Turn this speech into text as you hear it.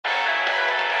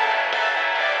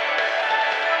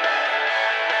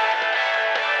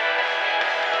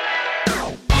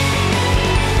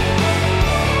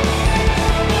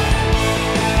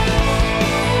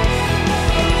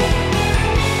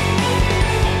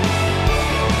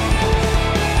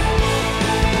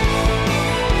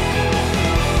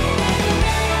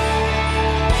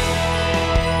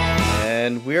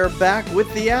are back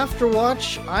with the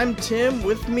Afterwatch. I'm Tim.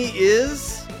 With me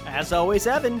is... as always,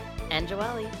 Evan. And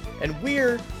Joelle. And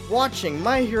we're watching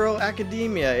My Hero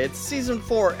Academia. It's Season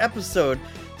 4, Episode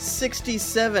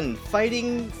 67,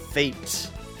 Fighting Fate.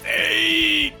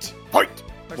 Fate! Fight!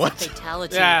 What?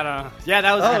 Fatality. Yeah, I don't know. Yeah,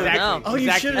 that was exactly. no. Oh, you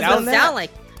exactly- should have That's done what it that. sounded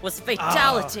like. Was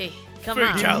fatality. Come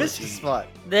on. You missed the spot.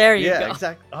 There you Yeah, go.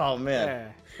 exactly. Oh,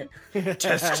 man. Yeah.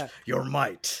 Test your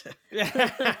might.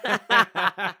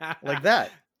 Yeah. Like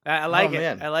that. I like Oh, it.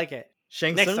 man. I like it.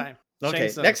 Shang Next Tsung? time. Okay, Shang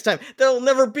Tsung. next time. There'll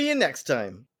never be a next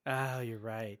time. Oh, you're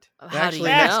right. How Actually, do you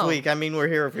next know? week. I mean, we're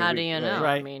here every How week. do you know? Yeah.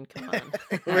 Right. I mean, come on.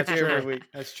 We're That's here every true. week.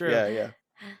 That's true. Yeah.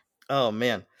 Oh,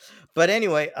 man. But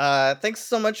anyway, thanks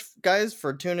so much, guys,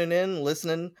 for tuning in,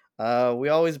 listening. We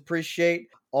always appreciate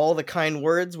all the kind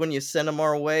words when you send them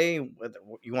our way. Whether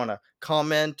you want to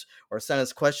comment or send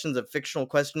us questions at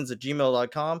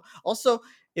fictionalquestions@gmail.com. Also,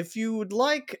 if you would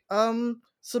like,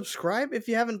 subscribe if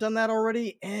you haven't done that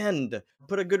already, and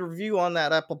put a good review on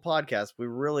that Apple podcast. We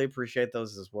really appreciate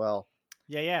those as well.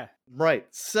 Yeah. Right.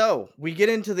 So we get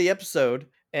into the episode,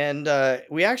 and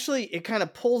it kind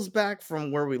of pulls back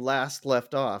from where we last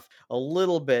left off a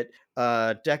little bit.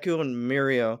 Deku and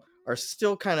Mirio are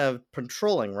still kind of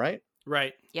patrolling, right?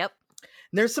 Right. Yep.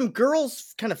 And there's some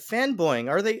girls kind of fanboying.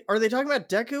 Are they talking about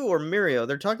Deku or Mirio?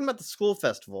 They're talking about the school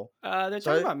festival. They're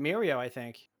talking about Mirio, I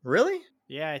think. Really?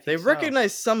 Yeah, I think They so.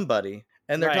 recognize somebody,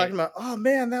 and they're Right. talking about, oh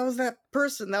man, that was that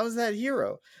person, that was that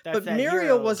hero. That's But that Mirio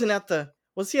hero. wasn't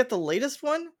was he at the latest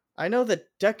one? I know that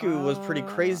Deku was pretty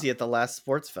crazy at the last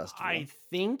sports festival. I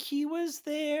think he was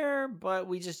there, but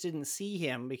we just didn't see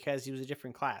him because he was a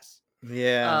different class.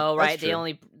 Yeah. Oh, that's right.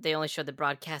 true. They only showed the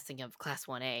broadcasting of Class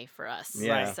 1A for us.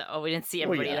 Yeah. So we didn't see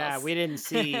Well, everybody Yeah, else. we didn't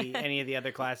see any of the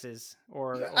other classes.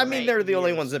 Or I mean, Right. they're the only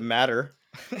years. ones that matter.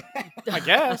 I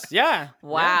guess. Yeah.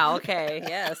 Wow. Okay.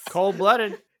 Yes.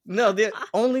 Cold-blooded. No, the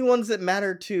only ones that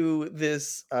matter to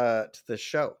this to the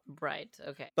show. Right.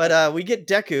 Okay. But we get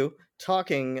Deku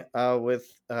talking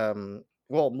with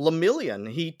Lemillion.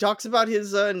 He talks about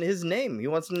his name. He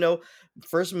wants to know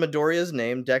first Midoriya's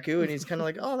name, Deku, and he's kind of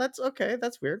like, "Oh, that's okay.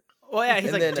 That's weird." Well, yeah, he's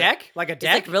And like then, Deck, like a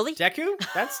deck. like, really? Deku?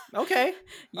 That's okay.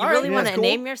 You All right, really yeah, want that's to cool.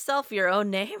 name yourself your own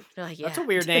name? They're like, yeah. That's a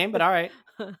weird name, but all right.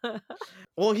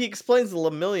 Well, he explains the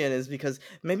Lemillion is because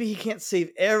maybe he can't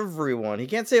save everyone. He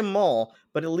can't save them all,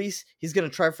 but at least he's going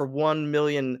to try for 1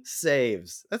 million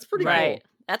saves. That's pretty Right. cool.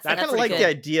 That's I kind of pretty like good. the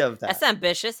idea of that. That's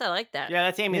ambitious. I like that. Yeah,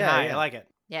 that's aiming Yeah, high. yeah. I like it.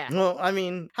 Yeah. Well, I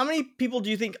mean, how many people do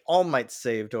you think All Might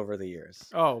saved over the years?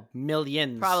 Oh,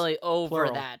 millions. Probably over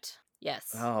Plural. that.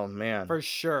 Yes. Oh man. For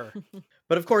sure.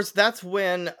 But of course, that's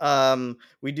when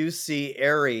we do see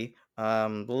Eri,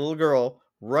 the little girl,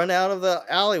 run out of the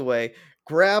alleyway,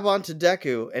 grab onto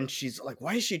Deku, and she's like,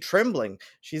 why is she trembling?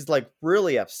 She's like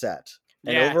really upset.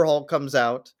 And Yeah. Overhaul comes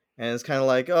out and it's kind of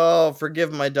like, oh,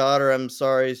 forgive my daughter. I'm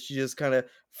sorry. She's just kind of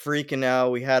freaking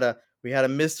out. We had a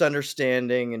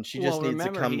misunderstanding, and she just Well, needs to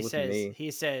remember, come he with says, me.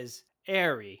 He says,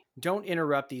 Eri, don't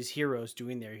interrupt these heroes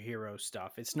doing their hero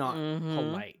stuff. It's not Mhm.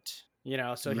 polite. You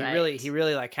know, so Right. he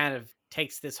really like kind of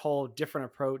takes this whole different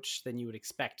approach than you would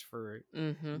expect for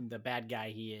Mm-hmm. the bad guy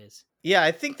he is. Yeah,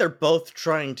 I think they're both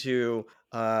trying to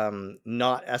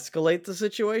not escalate the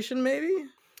situation, maybe?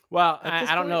 Well, At this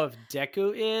I don't point? know if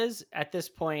Deku is. At this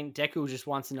point, Deku just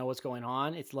wants to know what's going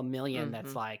on. It's Lemillion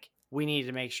that's Mhm. like, we need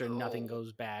to make sure nothing Oh.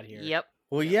 goes bad here. Yep.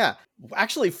 Well, yeah.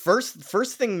 Actually, first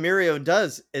thing Mirio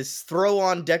does is throw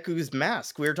on Deku's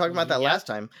mask. We were talking about that Yep. last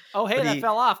time, Oh, hey, But that he-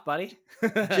 fell off, buddy.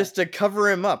 just to cover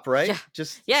him up, right? Yeah.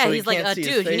 Just Yeah, so he he's like, can't see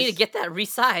his dude, you need to face. get that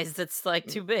resized. It's like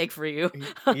too big for you.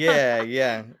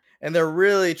 Yeah. And they're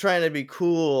really trying to be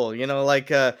cool,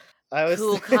 like I was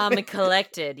Cool, calm, and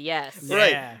collected. Yes.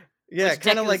 Right. Yeah. yeah, Which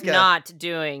kind of Deku's like not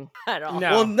doing at all. No.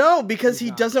 Well, no, because he's he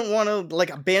not. doesn't want to like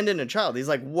abandon a child. He's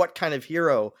like, what kind of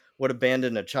hero would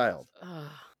abandon a child? Ugh.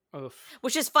 Oof.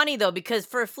 Which is funny though, because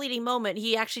for a fleeting moment,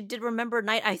 he actually did remember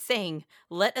Night Eye saying,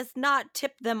 "Let us not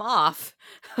tip them off.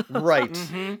 Right.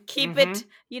 Mhm, Keep mhm.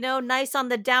 it, nice on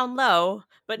the down low."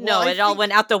 But Well, no, I it all think-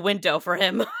 went out the window for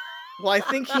him. Well, I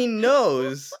think he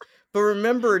knows. But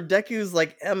remember, Deku's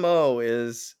like MO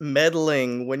is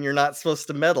meddling when you're not supposed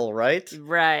to meddle, right?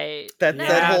 Right. That Yeah,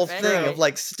 that whole that's thing true. of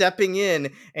like stepping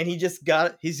in, and he's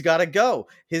got to go.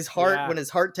 His heart Yeah. when his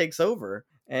heart takes over,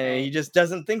 and he Right. just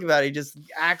doesn't think about it. He just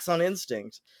acts on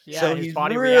instinct. Yeah, So his he's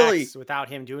body really- reacts without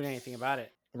him doing anything about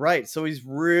it. Right. So he's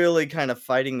really kind of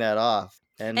fighting that off.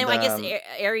 And I guess um,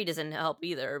 Eri doesn't help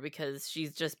either because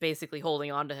she's just basically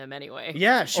holding on to him anyway.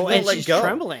 yeah, she Oh, won't and let she's go.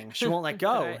 trembling. She won't let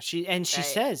go. Right. She Right.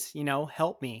 says,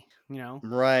 help me.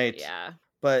 Right. Yeah.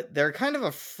 but they're kind of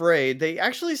afraid. They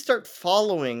actually start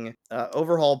following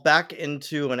Overhaul back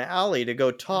into an alley to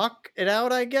go talk it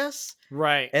out, I guess.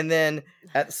 Right. And then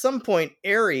at some point,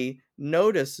 Eri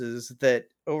notices that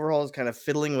Overhaul is kind of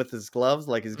fiddling with his gloves,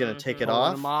 like he's going to take it Pulling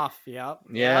off. them off. Yep.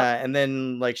 Yeah, and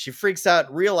then like she freaks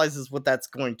out, realizes what that's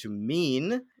going to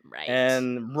mean, Right.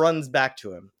 and runs back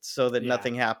to him so that Yeah.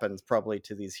 nothing happens probably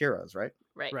to these heroes, right?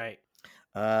 Right. Right.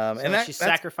 And So that, she that's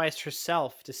sacrificed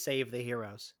herself to save the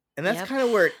heroes. and that's Yep. kind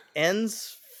of where it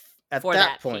ends at For that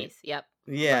that point. piece. Yep.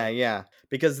 Yeah, yeah.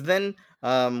 Because then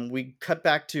we cut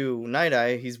back to Night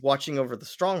Eye. He's watching over the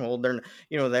stronghold.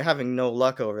 They're having no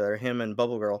luck over there, him and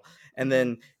Bubble Girl. And Mhm.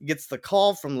 then he gets the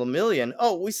call from Lemillion.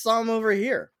 Oh, we saw him over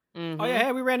here, Oh yeah,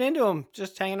 hey, we ran into him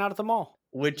just hanging out at the mall.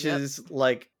 which Yep. is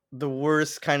like the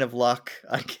worst kind of luck,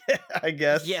 I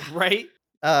guess. Yeah. Right?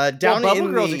 Down Bubble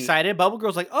in Girl's the... excited. Bubble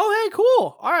Girl's like, oh hey,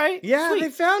 cool. All right. Yeah, sweet. they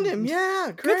found him. Yeah,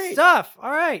 Good great. stuff.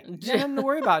 All right. Nothing to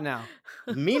worry about now.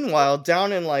 Meanwhile,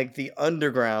 down in like the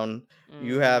underground,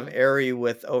 you have Mhm. Eri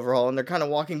with Overhaul, and they're kind of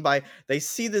walking by. They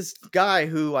see this guy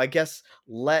who I guess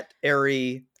let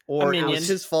Eri, or it was minion.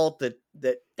 his fault that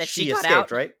That she she got escaped,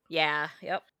 out. right? Yeah.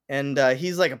 Yep. And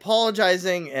he's like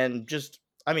apologizing, and just,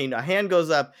 I mean, a hand goes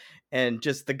up, and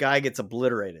just the guy gets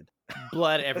obliterated.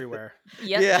 Blood everywhere.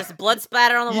 Yep. Yeah. Just blood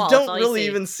splatter on the You wall. That's don't all really you see.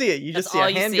 even see it. You That's just see a all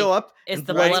you hand see. go up It's and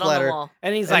the blood blood on splatter. the wall.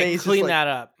 And he's And then like, he's just clean like- that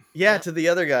up. Yeah, Yep. to the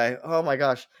other guy. Oh my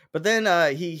gosh! But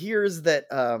then he hears that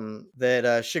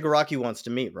Shigaraki wants to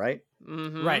meet, right?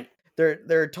 Mhm. Right.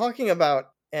 They're talking about,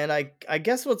 and I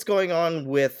guess what's going on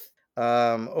with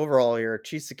Overall here,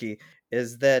 Chisaki,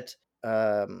 is that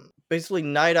basically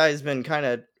Night Eye's been kind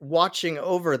of watching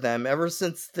over them ever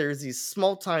since there's these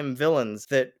small time villains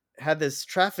that had this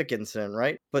traffic incident,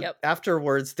 right? But Yep.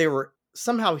 afterwards they were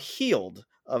somehow healed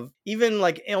of even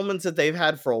like ailments that they've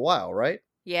had for a while, right?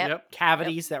 Yep.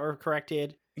 Cavities that were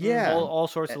corrected. Yeah. All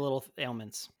sorts of little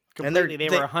ailments. And they're- Completely.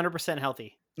 They were 100%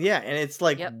 healthy. Yeah, and it's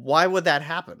like, Yep. why would that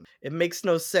happen? It makes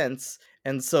no sense.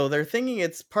 And so they're thinking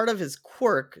it's part of his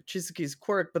quirk, Chisaki's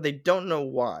quirk, but they don't know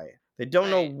why. They don't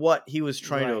know Right. what he was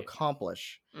trying to Right.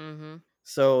 accomplish. Mm-hmm.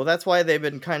 So that's why they've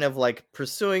been kind of like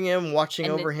pursuing him, watching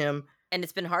And over him. And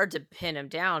it's been hard to pin him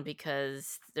down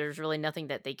because there's really nothing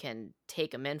that they can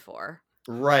take him in for.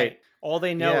 Right. All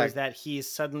they know Yeah. is that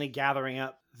he's suddenly gathering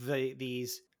up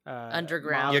these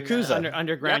Underground, Yakuza.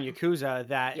 underground Yep. Yakuza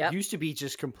that Yep. used to be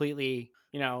just completely,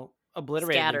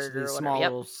 obliterated into Scattered or these whatever. small Yep.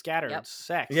 little scattered Yep.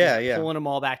 sects. Yeah, He's yeah. pulling them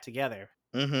all back together.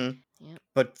 Mm-hmm. Yep.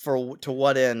 But to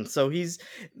what end? So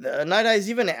Night Eye's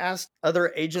even asked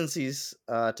other agencies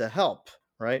to help,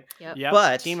 right? Yep. Yep.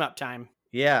 But- Team up time.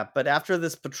 Yeah, but after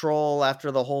this patrol,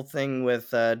 after the whole thing with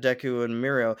Deku and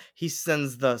Mirio, he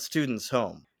sends the students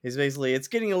home. He's basically, it's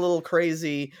getting a little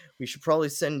crazy. We should probably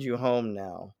send you home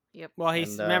now. Well,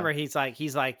 he's And, remember he's like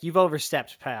you've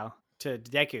overstepped, pal, to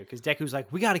Deku, because Deku's like,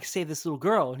 we got to save this little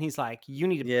girl, and he's like, you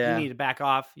need Yeah. to back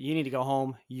off. You need to go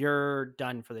home. You're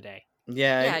done for the day.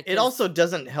 Yeah, Yeah, it 'cause- also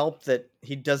doesn't help that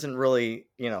he doesn't really,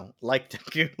 like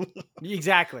Deku.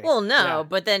 Exactly. Well, no, Yeah.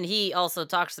 but then he also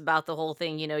talks about the whole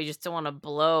thing, you just don't want to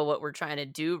blow what we're trying to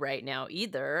do right now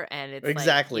either. And it's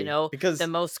Exactly, like, because- the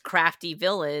most crafty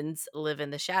villains live in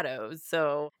the shadows.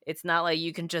 So it's not like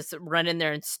you can just run in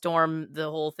there and storm the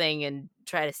whole thing and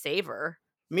try to save her.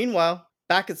 Meanwhile,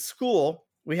 back at school,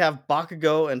 we have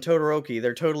Bakugo and Todoroki.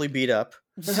 They're totally beat up.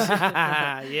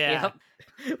 Yeah. Yep.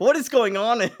 What is going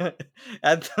on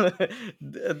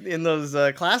in those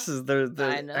classes? The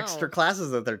I extra know.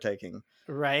 classes that they're taking.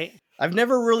 Right. I've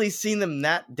never really seen them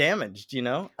that damaged. I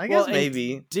Well, guess and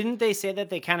maybe. Didn't they say that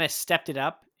they kind of stepped it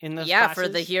up in those Yeah, classes? for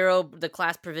the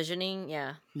class provisioning.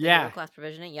 Yeah. The Yeah. hero class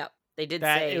provisioning. Yep. They did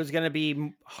that say it was going to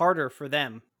be harder for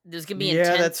them. there's going to be Yeah,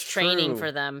 intense that's training true.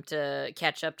 for them to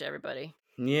catch up to everybody.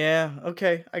 Yeah.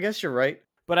 Okay. I guess you're right.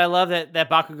 But I love that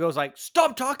Bakugo's like,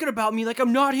 stop talking about me like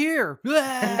I'm not here.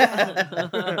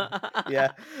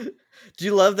 Yeah. Do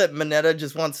you love that Mineta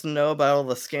just wants to know about all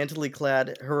the scantily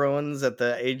clad heroines at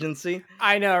the agency?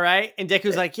 I know, right? And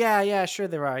Deku's like, yeah, sure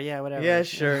there are. Yeah, whatever. Yeah,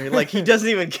 sure. Like he doesn't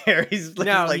even care. He's like,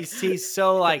 No, like he's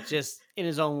so like just in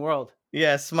his own world.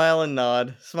 yeah, smile and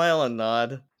nod. Smile and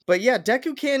nod. But yeah,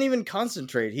 Deku can't even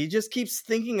concentrate. He just keeps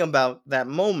thinking about that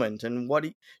moment and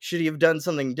should he have done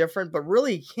something different, but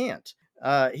really he can't.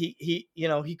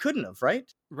 He couldn't have,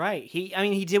 right? Right.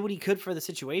 He did what he could for the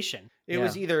situation. It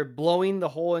was Yeah. either blowing the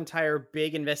whole entire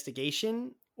big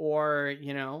investigation or,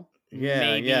 Yeah,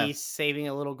 maybe yeah. saving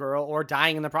a little girl or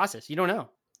dying in the process. You don't know.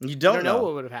 You You don't know.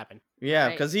 what would have happened. Yeah,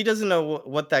 Right. because he doesn't know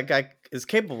what that guy is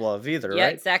capable of either, Yeah,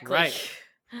 right? exactly. Right.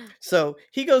 So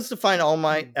he goes to find All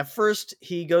Might. At first,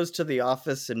 he goes to the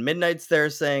office, and Midnight's there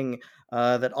saying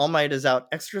that All Might is out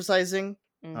exercising.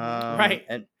 Right.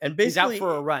 And He's out basically,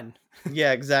 for a run.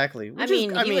 yeah, exactly. I Which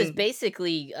mean, is, I he was mean,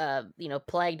 basically,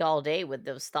 plagued all day with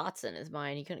those thoughts in his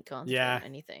mind. He couldn't concentrate Yeah. on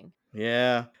anything.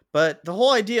 yeah. But the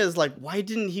whole idea is like, why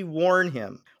didn't he warn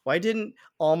him? Why didn't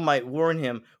All Might warn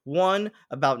him? One,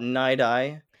 about Night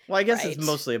Eye. Well, I guess it's Right.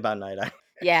 mostly about Night Eye.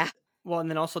 Yeah. Well, and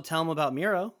then also tell him about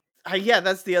Miro. Yeah,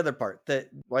 that's the other part. That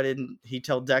why didn't he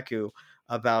tell Deku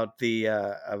about the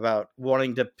about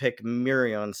wanting to pick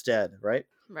Mirio instead, right?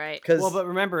 Right. Because Well, but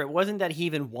remember, it wasn't that he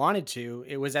even wanted to.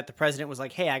 It was that the president was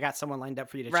like, "Hey, I got someone lined up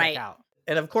for you to Right. check out."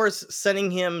 and of course,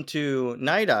 sending him to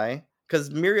Night Eye because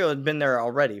Mirio had been there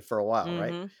already for a while,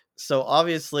 right? Mhm. So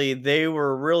obviously they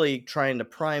were really trying to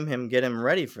prime him, get him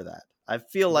ready for that. I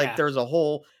feel like Yeah. there's a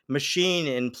whole machine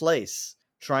in place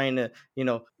trying to,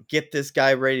 get this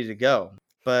guy ready to go.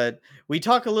 But we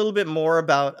talk a little bit more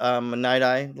about Night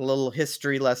Eye, a little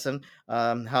history lesson,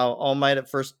 how All Might at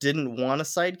first didn't want a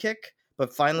sidekick,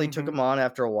 but finally took Mhm. him on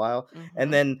after a while. And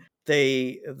Mhm. then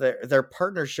their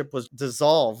partnership was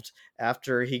dissolved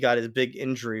after he got his big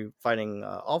injury fighting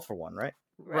All For One, right?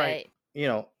 Right.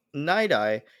 Night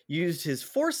Eye used his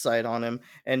foresight on him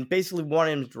and basically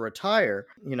wanted him to retire,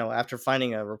 after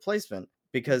finding a replacement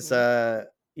because,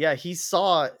 he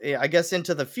saw, I guess,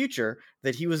 into the future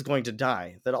that he was going to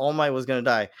die, that All Might was going to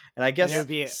die. And I And guess, it would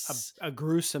be a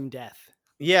gruesome death.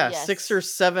 Yes. 6 or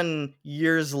 7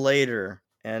 years later.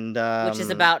 And, Which is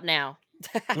about now.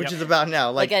 which is about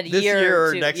now, Like like a this year or year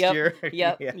or two. next Yep. year.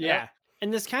 Yep. Yeah.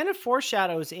 And this kind of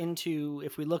foreshadows into,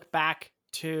 if we look back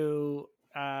to,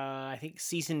 I think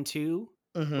season 2,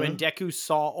 Mhm. when Deku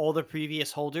saw all the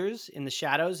previous holders in the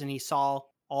shadows, and he saw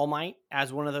All Might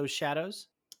as one of those shadows.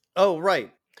 Oh,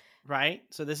 right. Right.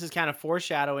 So this is kind of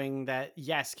foreshadowing that,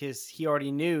 yes, because he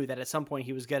already knew that at some point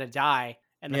he was going to die.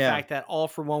 And the Yeah. fact that All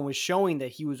For One was showing that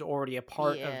he was already a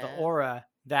part of the Yeah. aura,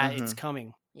 that Mhm. it's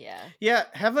coming. Yeah. Yeah,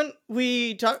 haven't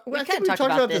we talked? We I kinda think we talked talked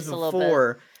about about this this a little bit.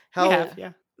 before. How We have,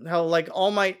 yeah. how like All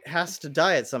Might has to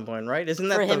die at some point, right? Isn't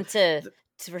that For the him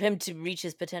for him to reach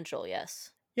his potential,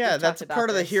 yes. yeah? We've That's talked a about part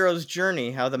of the this. hero's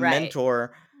journey. How the Right.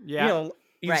 mentor, Yeah.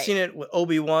 you've Right. seen it with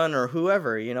Obi-Wan or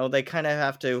whoever. They kind of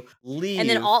have to leave. And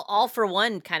then all for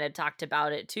one kind of talked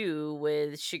about it too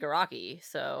with Shigaraki.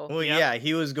 So Well, Yep. yeah,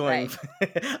 he was going.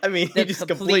 I mean, he The just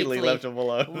completely left him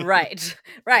alone. right.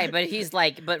 Right. But he's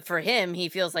like, but for him, he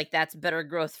feels like that's better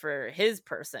growth for his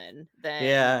person than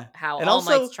Yeah. how And All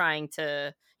also- Might's trying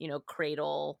to,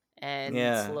 cradle and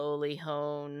Yeah. slowly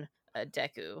hone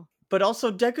Deku. But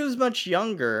also, Deku's much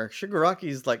younger.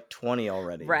 Shigaraki's like 20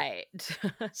 already. Right.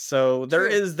 So there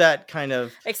True. is that kind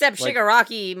of. Except Like-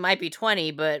 Shigaraki might be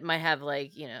 20, but might have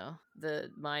like,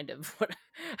 the mind of what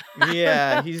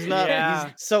Yeah, he's not.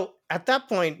 Yeah. So at that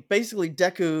point, basically,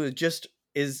 Deku just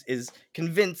is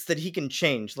convinced that he can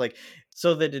change, like,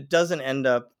 so that it doesn't end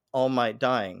up All Might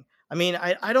dying. I mean,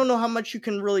 I don't know how much you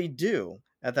can really do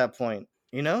at that point.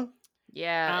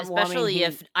 Yeah, well, I mean, especially he-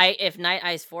 if Night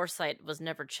Eye's foresight was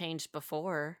never changed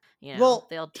before. Well,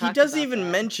 they'll he talk does about even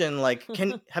that. mention, like,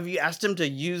 have you asked him to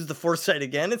use the foresight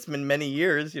again? It's been many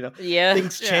years. Yeah.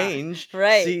 Things Yeah. change.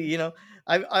 Right. See,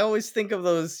 I always think of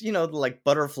those, like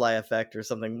butterfly effect or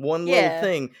something. One Yeah. little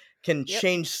thing can Yep.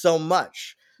 change so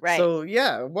much. Right. So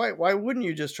yeah, why wouldn't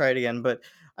you just try it again? But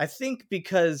I think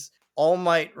because All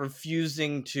Might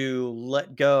refusing to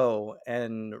let go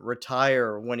and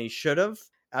retire when he should have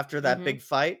after that Mhm. big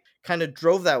fight kind of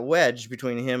drove that wedge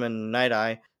between him and Night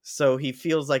Eye. So he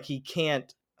feels like he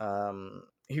can't.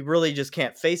 He really just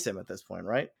can't face him at this point,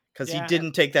 right? Because Yeah. he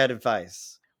didn't take that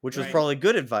advice, which was Right. probably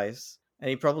good advice, and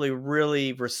he probably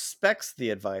really respects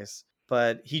the advice,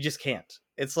 but he just can't.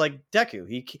 It's like Deku.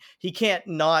 He can't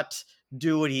not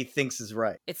do what he thinks is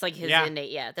right. It's like his Yeah. innate.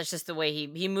 Yeah, that's just the way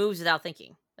he moves without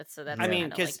thinking. That's I Yeah. mean, kinda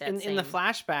because like that in the same-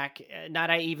 flashback, Night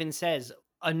Eye even says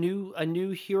a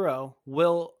new hero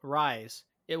will rise.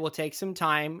 It will take some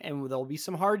time, and there'll be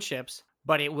some hardships,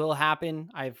 but it will happen.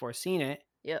 I've foreseen it.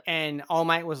 Yep. And All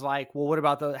Might was like, "Well, what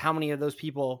about how many of those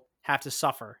people have to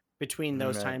suffer between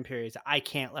those Right. time periods? I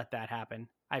can't let that happen.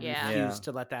 I Yeah. refuse Yeah.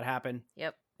 to let that happen."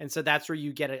 Yep. And so that's where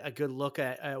you get a good look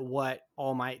at what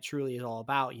All Might truly is all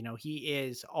about. He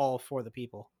is all for the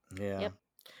people. Yeah. Yep.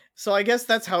 So I guess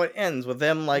that's how it ends with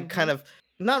them, like, kind of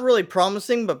not really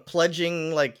promising, but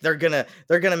pledging, like they're gonna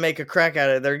make a crack at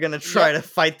it. They're gonna try to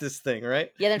fight this thing,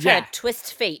 right? Yeah, they're trying Yeah. to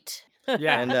twist fate.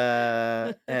 Yeah. And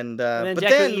And then but Deku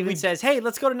then even we says, "Hey,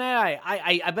 let's go to Night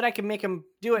Eye. I bet I can make him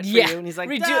do it for Yeah, you." And he's like,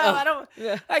 redo- "No, oh, I don't.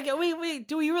 Yeah. Do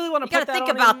we really want to You gotta put that think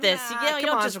on about him? this. Nah, You come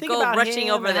don't on, just think go about rushing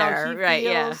him over and how there. he Right,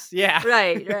 yeah. feels." Yeah.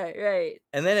 Right.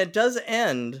 and then it does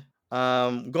end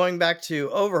going back to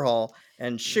Overhaul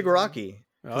and Shigaraki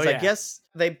Because I guess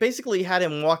they basically had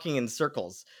him walking in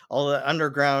circles, all the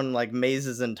underground like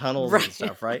mazes and tunnels and Right.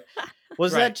 stuff, right?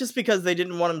 Was Right. that just because they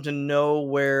didn't want him to know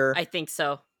where I think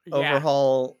so. Yeah.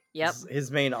 Overhaul Yep.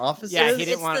 his main office Yeah, is? he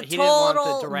didn't It's want- the he didn't want the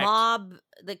total direct- mob.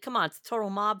 Come on, it's total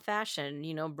mob fashion.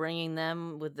 Bringing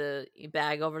them with the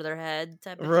bag over their head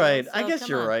type of Right. deal. I So, guess come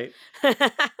you're on. right.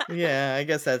 Yeah, I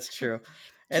guess that's true.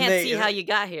 And Can't see how you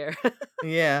got here.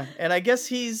 Yeah, and I guess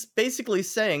he's basically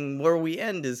saying where we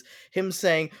end is him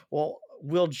saying, "Well,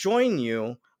 we'll join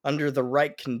you under the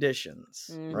right conditions."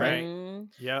 Right? Mhm.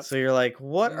 Yep. So you're like,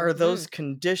 what are those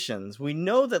conditions? We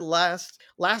know that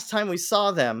last time we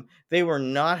saw them, they were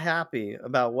not happy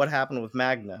about what happened with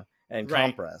Magna and Right.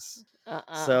 Compress.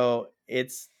 Uh-uh. So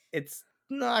it's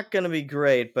not going to be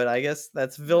great, but I guess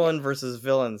that's villain versus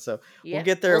villain. So Yeah. we'll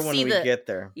get there We'll when see we get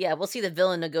there. Yeah, we'll see the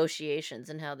villain negotiations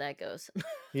and how that goes.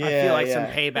 Yeah, I feel like yeah. some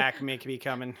payback may be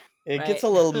coming. It gets Right. a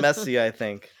little messy, I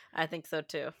think. I think so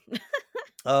too.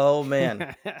 Oh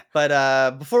man.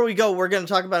 But before we go, we're going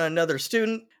to talk about another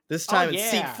student. This time it's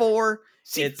Seat yeah. 4.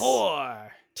 C4.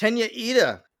 Tenya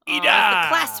Ida. Oh, it's the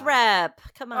class rep.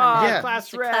 Come on. Oh, now. Yeah. class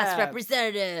It's the class rep.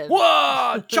 representative.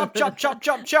 Whoa! Chop, chop, chop,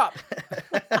 chop, chop.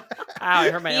 Ow, I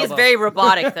hurt my He is elbow. very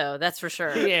robotic though, that's for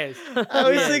sure. He is. I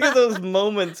always Yeah. think of those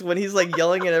moments when he's like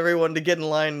yelling at everyone to get in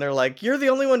line. And they're like, "You're the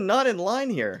only one not in line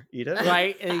here, Ida."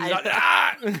 Right? And he's like,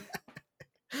 "Ah!"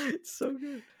 It's so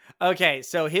good. Okay,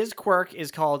 so his quirk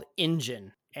is called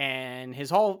Engine, and his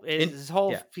whole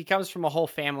yeah. he comes from a whole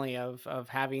family of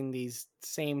having these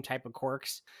same type of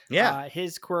quirks. Yeah.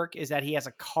 His quirk is that he has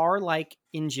a car-like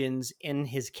engines in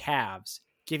his calves,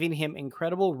 giving him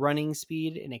incredible running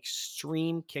speed and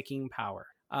extreme kicking power.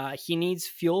 He needs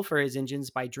fuel for his engines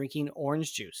by drinking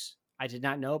orange juice. I did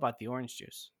not know about the orange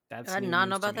juice. That's I did new not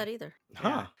news know to about me. that either.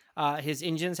 Huh. His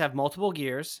engines have multiple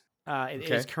gears. It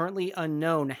is Okay. currently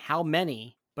unknown how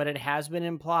many, but it has been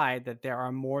implied that there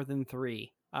are more than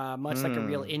 3. Much like a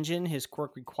real Hmm. engine, his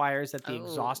quirk requires that the Oh.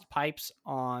 exhaust pipes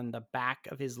on the back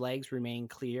of his legs remain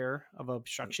clear of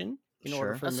obstruction in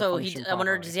order Sure. for him to So function I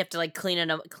wonder, properly. does he have to like clean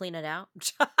it out?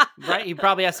 Right? He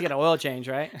probably has to get an oil change,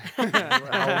 right? Oh,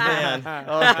 man.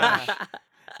 Oh, gosh.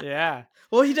 Yeah.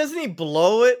 Well, doesn't he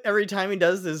blow it every time he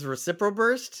does his reciprocal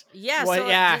burst? Yeah. Well, so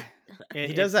yeah.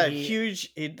 He does that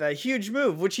huge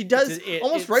move, which he does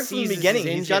almost it right from the seizes beginning.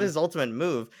 his He's got engine. his ultimate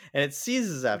move, and it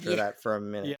seizes after Yeah. that for a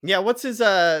minute. Yeah. What's his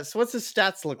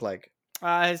stats look like?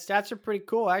 His stats are pretty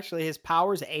cool, actually. His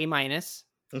power is A-,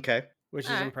 Okay. which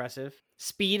is Alright. impressive.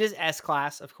 Speed is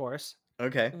S-class, of course.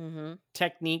 Okay. Mm-hmm.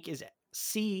 Technique is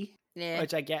C, Yeah.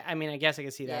 which I guess I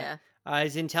can see Yeah. that.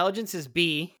 His intelligence is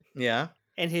B, Yeah.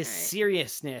 and his Alright.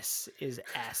 seriousness is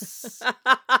S.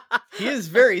 He is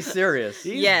very serious.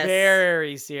 He's Yes.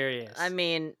 very serious. I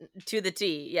mean, to the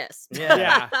T. Yes.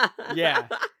 Yeah. Yeah.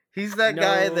 He's that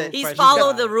guy No that He's question followed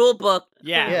about the it. rule book.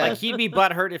 Yeah, Yeah. like he'd be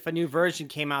butthurt if a new version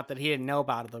came out that he didn't know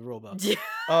about the rulebook,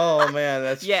 Oh man,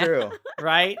 that's Yeah. true.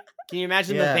 right? Can you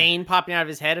imagine Yeah. the vein popping out of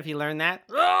his head if he learned that?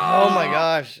 Oh my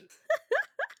gosh.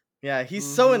 Yeah, he's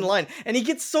so in Mhm. line. And he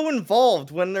gets so involved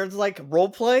when there's like role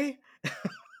play.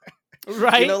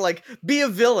 Right? You know, like be a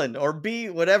villain or be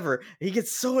whatever. He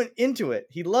gets so into it.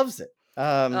 He loves it.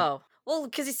 Oh. Well,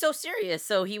 because he's so serious,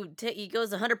 so he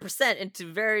goes 100%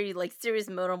 into very like serious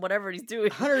mode on whatever he's doing.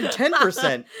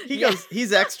 110%.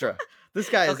 He's extra. This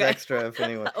guy is Okay. extra, if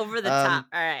anyone. Over the top.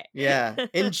 All right. Yeah.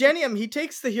 Ingenium, he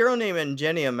takes the hero name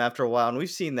Ingenium after a while, and we've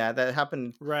seen that. That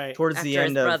happened Right. towards After the his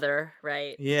end of brother,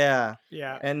 right? Yeah.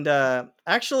 Yeah. And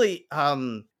actually,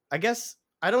 I guess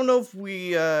I don't know if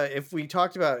we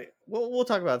talked about it. We'll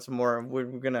talk about it some more. We're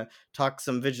gonna talk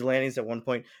some vigilantes at one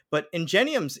point, but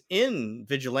Ingenium's in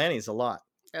vigilantes a lot.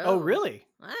 Oh, really?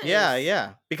 Nice.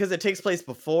 Yeah, because it takes place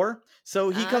before, so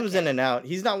he comes in Okay. and out.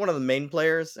 He's not one of the main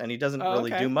players, and he doesn't Oh,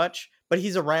 really okay. do much, but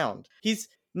he's around. He's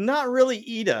not really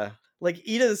Ida. Like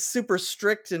Ida's super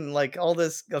strict and like all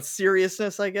this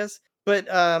seriousness, I guess. But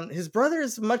his brother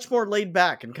is much more laid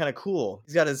back and kind of cool.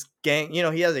 He's got his gang. You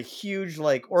know, he has a huge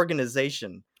like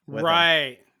organization. With him.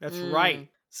 Right. That's Mm. right.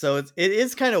 So it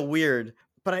is kind of weird,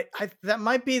 but I that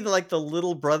might be like the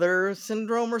little brother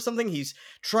syndrome or something. He's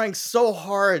trying so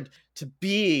hard to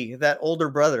be that older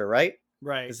brother, right?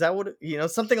 Right. Is that what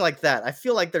something like that? I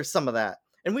feel like there's some of that,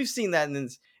 and we've seen that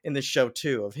in this show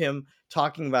too, of him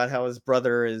talking about how his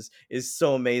brother is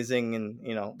so amazing,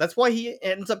 and that's why he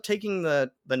ends up taking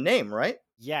the name, right?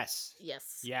 Yes.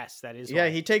 Yes. Yes, that is. Yeah,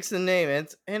 why. he takes the name,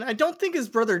 and I don't think his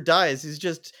brother dies.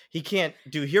 He can't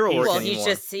do hero work Well, anymore.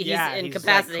 he's Yeah, he's, like,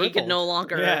 incapacitated. He could no crippled.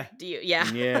 longer Yeah. do you.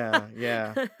 Yeah.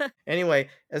 Yeah. Anyway,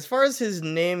 as far as his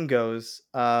name goes,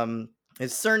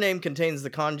 his surname contains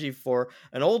the kanji for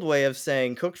an old way of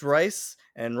saying cooked rice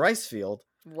and rice field,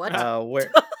 What?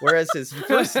 Whereas his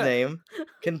first name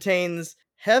contains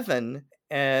heaven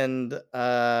and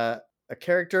a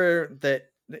character that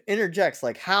interjects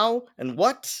like how and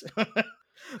what.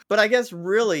 But I guess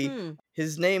really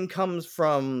his name comes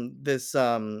from this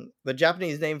the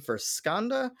Japanese name for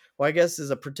Skanda, who I guess is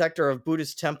a protector of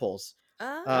Buddhist temples.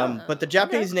 But the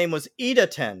Japanese name was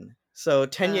Ida-ten. So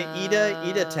Tenya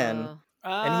Ida-ten.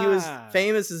 And he was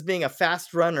famous as being a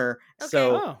fast runner. Okay.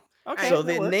 So Okay. so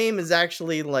the name is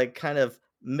actually like kind of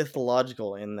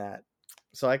mythological in that.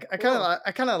 So I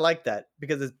kind of like that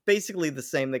because it's basically the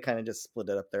same. They kind of just split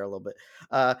it up there a little bit.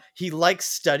 He likes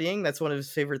studying. That's one of his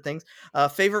favorite things.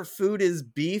 Favorite food is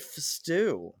beef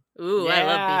stew. Ooh, I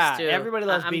love beef stew. Everybody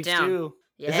loves beef stew.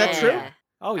 Yeah. Is that true?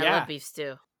 Oh yeah, I love beef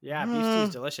stew. Yeah, beef stew is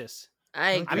delicious.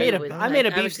 I made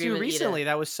a beef stew recently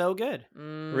that was so good.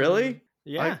 Really?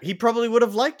 Yeah, he probably would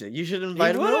have liked it. You should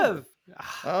invite him over.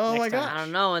 Oh my god! I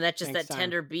don't know, and that's just Next that time.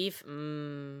 tender beef. I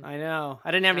know.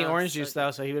 I didn't have any orange juice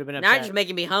though, so he would have been upset. Now you're just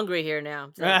making me hungry here now.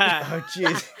 So. Oh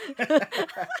jeez.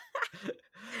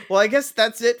 Well, I guess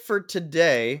that's it for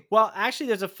today. Well, actually,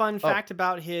 there's a fun fact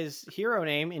about his hero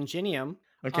name, Ingenium.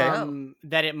 Okay.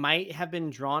 That it might have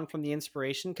been drawn from the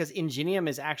inspiration because Ingenium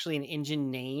is actually an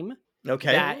engine name.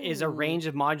 Okay. That is a range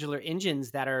of modular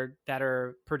engines that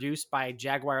are produced by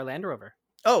Jaguar Land Rover.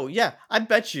 Oh yeah, I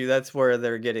bet you that's where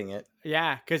they're getting it.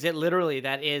 Yeah, because it literally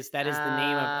that is the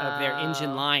name of their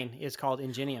engine line is called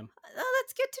Ingenium. Oh,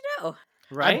 that's good to know.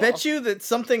 Right? I bet you that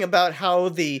something about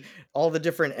how all the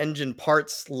different engine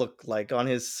parts look like on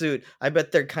his suit. I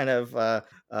bet they're kind of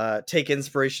take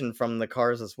inspiration from the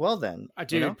cars as well. Then,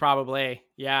 dude, probably.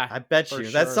 Yeah, I bet you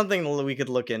sure. that's something that we could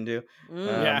look into.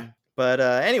 Yeah. But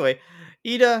anyway,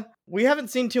 Ida, we haven't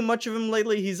seen too much of him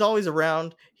lately. He's always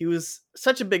around. He was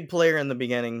such a big player in the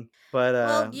beginning, but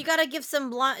well, you gotta give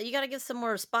some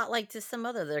more spotlight to some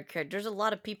other characters. There's a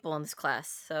lot of people in this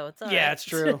class, so it's all right. Yeah, it's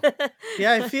true.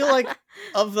 Yeah, I feel like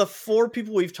of the 4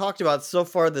 people we've talked about so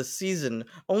far this season,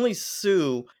 only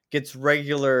Sue gets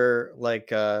regular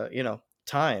airtime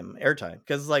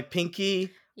because like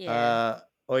Pinky,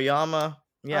 Oyama,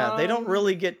 they don't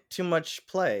really get too much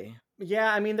play.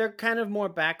 Yeah, I mean, they're kind of more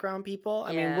background people.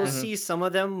 I mean, we'll see some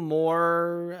of them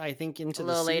more, I think, into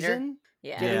the season.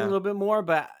 Yeah. Getting a little bit more,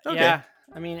 but Okay.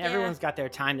 I mean, everyone's got their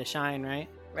time to shine, right?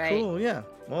 Right. Cool, yeah.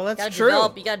 Well, that's true.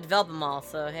 true. You gotta develop them all,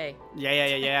 so hey.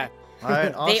 Yeah. All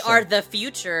right, awesome. They are the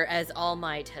future, as All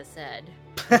Might has said.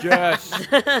 Yes.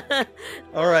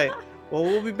 All right. Well,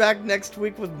 we'll be back next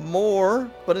week with more,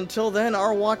 but until then,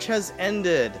 our watch has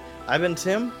ended. I've been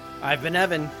Tim. I've been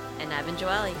Evan. And I've been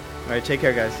Joelle. All right, take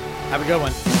care, guys. Have a good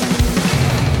one. Of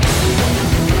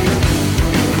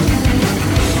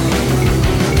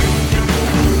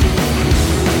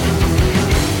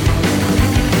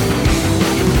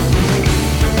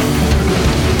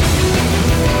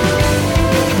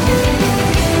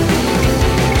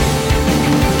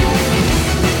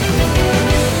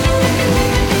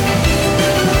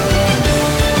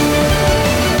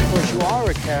course, you are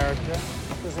a character.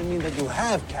 Doesn't mean that you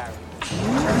have character.